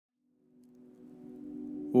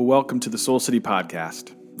Well, welcome to the Soul City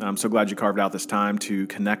Podcast. I'm so glad you carved out this time to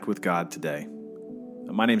connect with God today.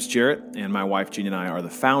 My name's Jarrett, and my wife Jean and I are the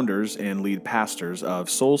founders and lead pastors of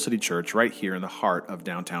Soul City Church right here in the heart of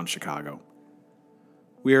downtown Chicago.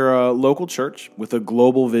 We are a local church with a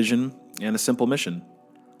global vision and a simple mission.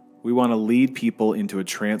 We want to lead people into a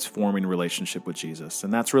transforming relationship with Jesus,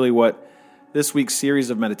 and that's really what this week's series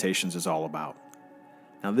of meditations is all about.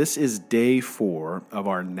 Now, this is day 4 of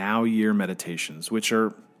our Now Year meditations, which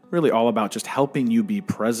are really all about just helping you be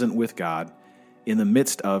present with God in the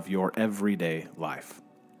midst of your everyday life.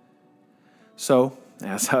 So,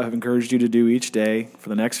 as I've encouraged you to do each day, for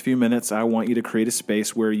the next few minutes, I want you to create a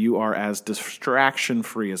space where you are as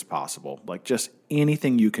distraction-free as possible, like just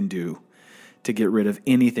anything you can do to get rid of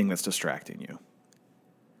anything that's distracting you.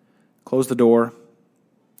 Close the door,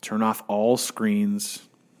 turn off all screens,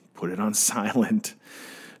 put it on silent,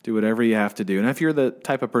 do whatever you have to do. And if you're the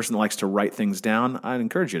type of person that likes to write things down, I'd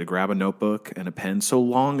encourage you to grab a notebook and a pen, so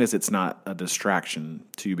long as it's not a distraction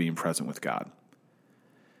to you being present with God.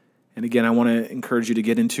 And again, I want to encourage you to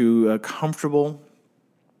get into a comfortable,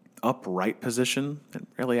 upright position that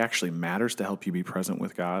really actually matters to help you be present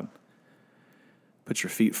with God. Put your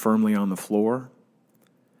feet firmly on the floor.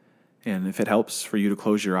 And if it helps for you to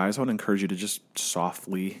close your eyes, I want to encourage you to just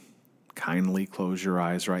softly, kindly close your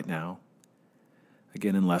eyes right now.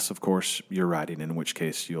 Again, unless, of course, you're writing, in which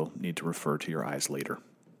case you'll need to refer to your eyes later.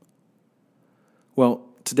 Well,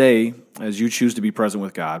 today, as you choose to be present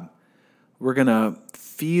with God, we're going to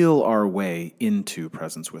feel our way into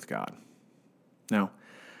presence with God. Now,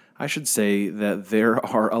 I should say that there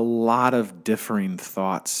are a lot of differing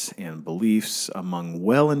thoughts and beliefs among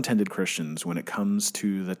well-intended Christians when it comes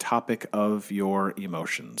to the topic of your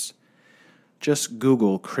emotions. Just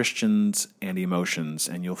Google Christians and emotions,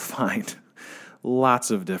 and you'll find lots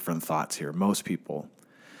of different thoughts here. Most people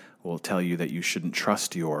will tell you that you shouldn't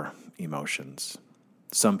trust your emotions.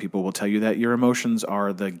 Some people will tell you that your emotions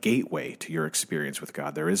are the gateway to your experience with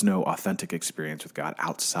God. There is no authentic experience with God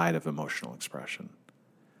outside of emotional expression.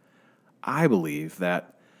 I believe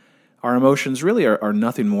that our emotions really are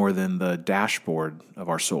nothing more than the dashboard of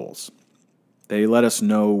our souls. They let us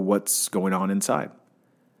know what's going on inside.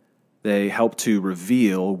 They help to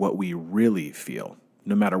reveal what we really feel,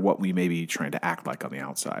 no matter what we may be trying to act like on the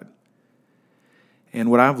outside. And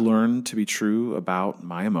what I've learned to be true about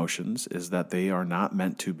my emotions is that they are not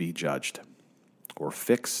meant to be judged or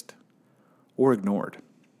fixed or ignored.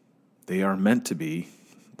 They are meant to be,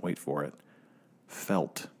 wait for it,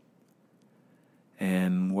 felt.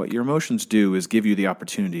 And what your emotions do is give you the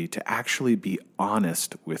opportunity to actually be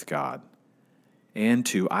honest with God and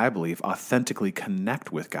to, I believe, authentically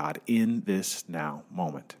connect with God in this now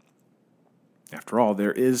moment. After all,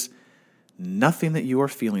 there is nothing that you are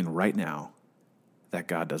feeling right now that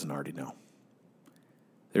God doesn't already know.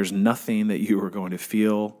 There's nothing that you are going to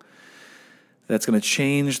feel that's going to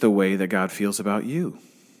change the way that God feels about you,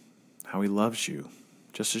 how He loves you,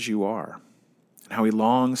 just as you are, and how He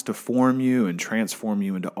longs to form you and transform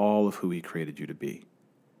you into all of who He created you to be.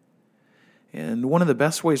 And one of the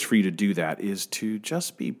best ways for you to do that is to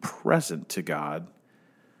just be present to God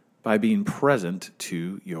by being present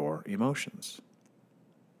to your emotions.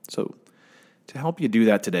 So, to help you do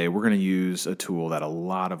that today, we're going to use a tool that a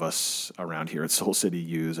lot of us around here at Soul City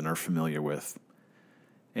use and are familiar with.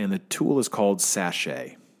 And the tool is called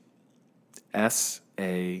Sashay.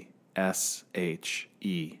 Sashet.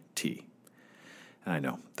 And I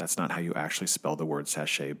know that's not how you actually spell the word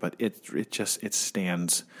sachet, but it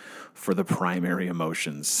stands for the primary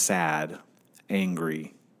emotions: sad,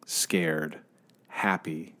 angry, scared,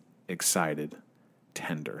 happy, excited,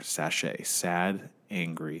 tender. Sashay. Sad,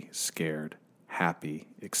 angry, scared, happy,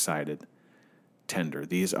 excited, tender.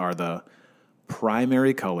 These are the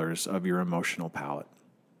primary colors of your emotional palette.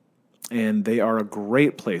 And they are a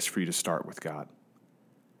great place for you to start with God.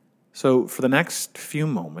 So for the next few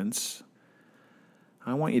moments,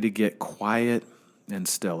 I want you to get quiet and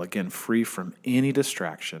still, again, free from any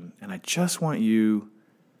distraction. And I just want you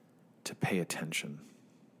to pay attention.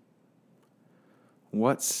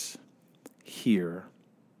 What's here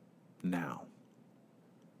now?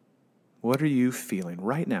 What are you feeling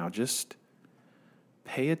right now? Just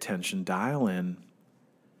pay attention, dial in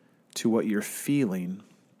to what you're feeling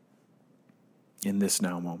in this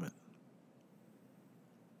now moment.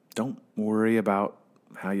 Don't worry about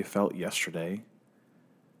how you felt yesterday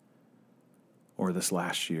or this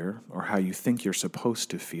last year or how you think you're supposed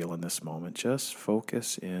to feel in this moment. Just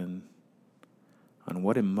focus in on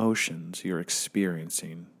what emotions you're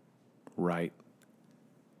experiencing right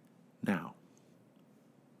now.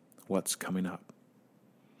 What's coming up?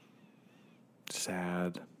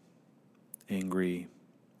 Sad, angry,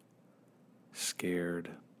 scared,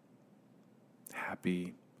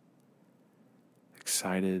 happy,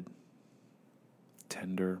 excited,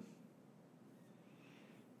 tender.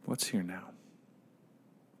 What's here now?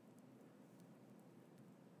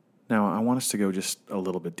 Now, I want us to go just a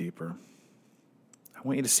little bit deeper. I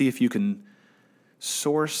want you to see if you can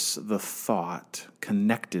source the thought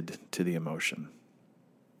connected to the emotion.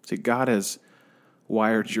 See, God has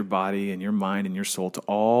wired your body and your mind and your soul to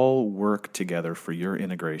all work together for your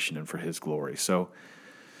integration and for His glory. So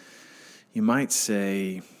you might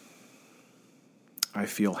say, I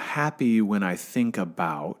feel happy when I think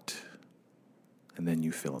about, and then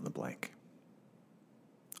you fill in the blank.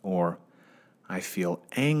 Or, I feel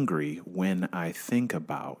angry when I think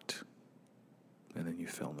about, and then you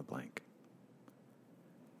fill in the blank.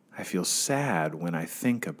 I feel sad when I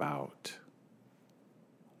think about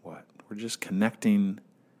what? We're just connecting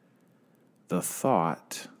the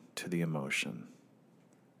thought to the emotion.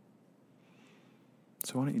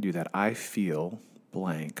 So why don't you do that? I feel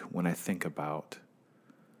blank when I think about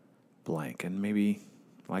blank. And maybe,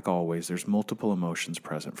 like always, there's multiple emotions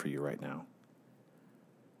present for you right now.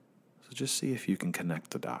 So just see if you can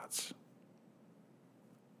connect the dots.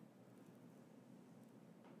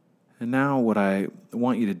 And now what I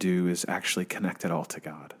want you to do is actually connect it all to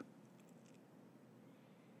God.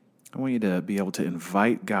 I want you to be able to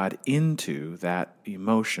invite God into that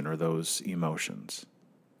emotion or those emotions.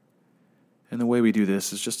 And the way we do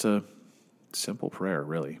this is just a simple prayer,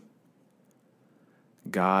 really.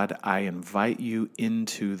 God, I invite you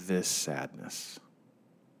into this sadness.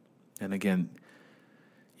 And again,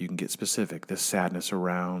 you can get specific. This sadness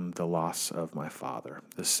around the loss of my father.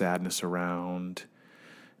 This sadness around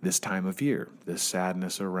this time of year. This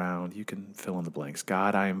sadness around, you can fill in the blanks.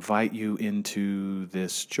 God, I invite you into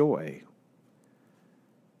this joy.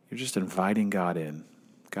 You're just inviting God in.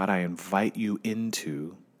 God, I invite you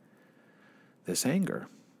into this anger.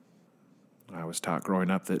 I was taught growing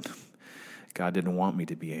up that God didn't want me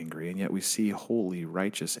to be angry, and yet we see holy,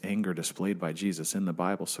 righteous anger displayed by Jesus in the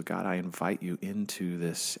Bible. So God, I invite you into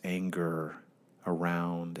this anger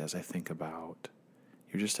around as I think about.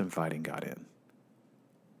 You're just inviting God in.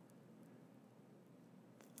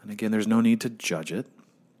 And again, there's no need to judge it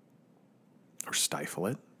or stifle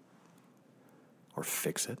it or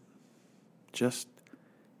fix it. Just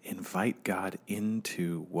invite God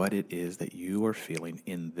into what it is that you are feeling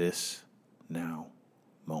in this now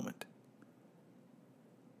moment.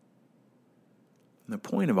 And the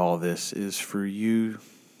point of all this is for you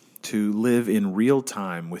to live in real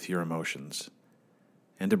time with your emotions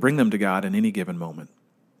and to bring them to God in any given moment.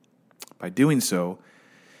 By doing so,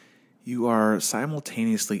 you are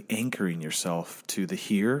simultaneously anchoring yourself to the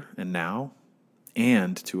here and now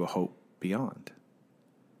and to a hope beyond.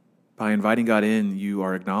 By inviting God in, you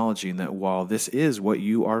are acknowledging that while this is what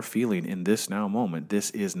you are feeling in this now moment, this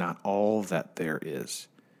is not all that there is.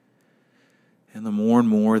 And the more and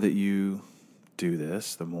more that you do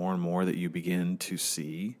this, the more and more that you begin to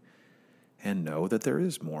see and know that there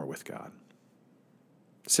is more with God.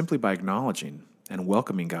 Simply by acknowledging and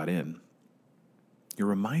welcoming God in, you're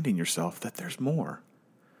reminding yourself that there's more.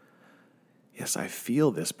 Yes, I feel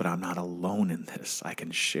this, but I'm not alone in this. I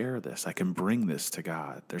can share this. I can bring this to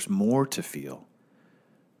God. There's more to feel,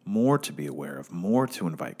 more to be aware of, more to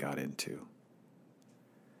invite God into.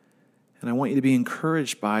 And I want you to be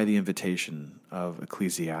encouraged by the invitation of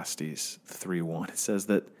Ecclesiastes 3:1. It says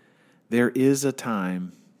that there is a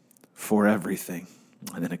time for everything.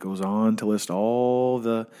 And then it goes on to list all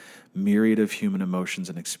the myriad of human emotions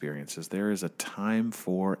and experiences. There is a time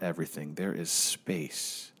for everything. There is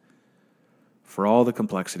space for all the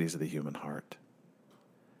complexities of the human heart.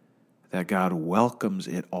 That God welcomes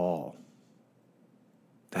it all.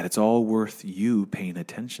 That it's all worth you paying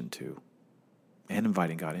attention to and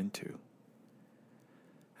inviting God into.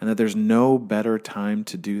 And that there's no better time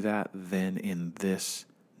to do that than in this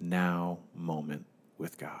now moment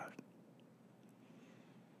with God.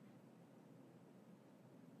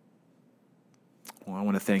 Well, I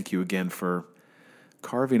want to thank you again for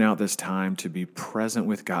carving out this time to be present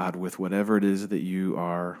with God with whatever it is that you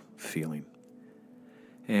are feeling.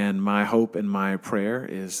 And my hope and my prayer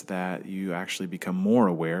is that you actually become more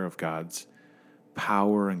aware of God's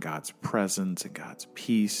power and God's presence and God's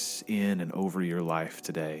peace in and over your life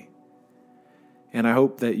today. And I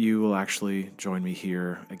hope that you will actually join me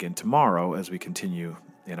here again tomorrow as we continue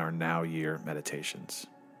in our Now Year meditations.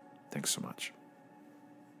 Thanks so much.